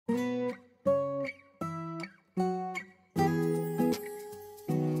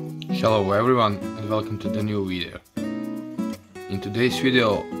Hello everyone and welcome to the new video. In today's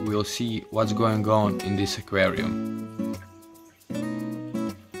video we'll see what's going on in this aquarium.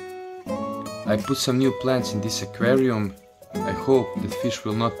 I put some new plants in this aquarium. I hope that fish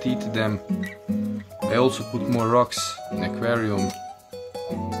will not eat them. I also put more rocks in the aquarium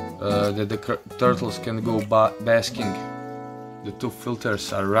that the turtles can go basking. The two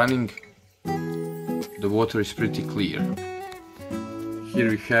filters are running. The water is pretty clear. Here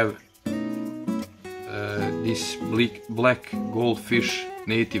we have this black goldfish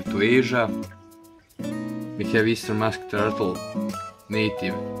native to Asia. We have Eastern musk turtle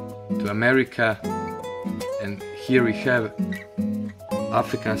native to America, and here we have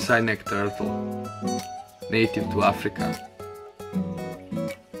African side-neck turtle native to Africa.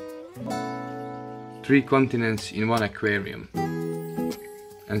 3 continents in one aquarium,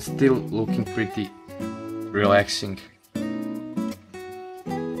 and still looking pretty relaxing.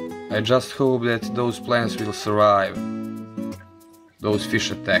 I just hope that those plants will survive those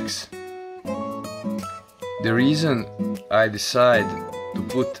fish attacks. The reason I decided to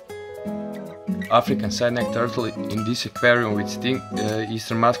put African side-neck turtle in this aquarium with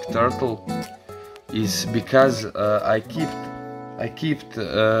Eastern musk turtle is because I kept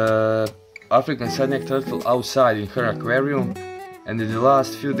African side-neck turtle outside in her aquarium, and in the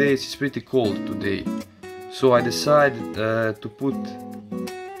last few days it's pretty cold today. So I decided to put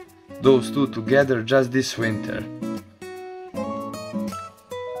those two together just this winter.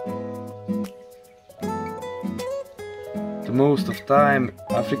 The most of time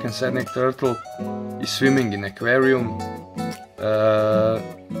African side-neck turtle is swimming in aquarium,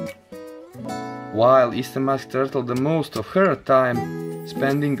 while Eastern musk turtle the most of her time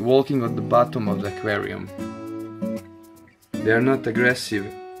spending walking on the bottom of the aquarium. They are not aggressive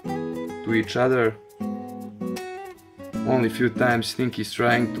to each other. Only few times Stinky is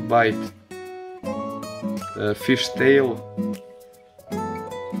trying to bite a fish tail.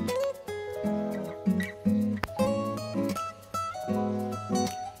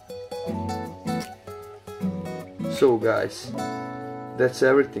 So guys, that's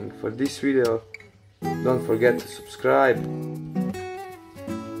everything for this video. Don't forget to subscribe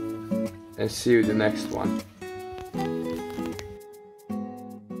and see you in the next one.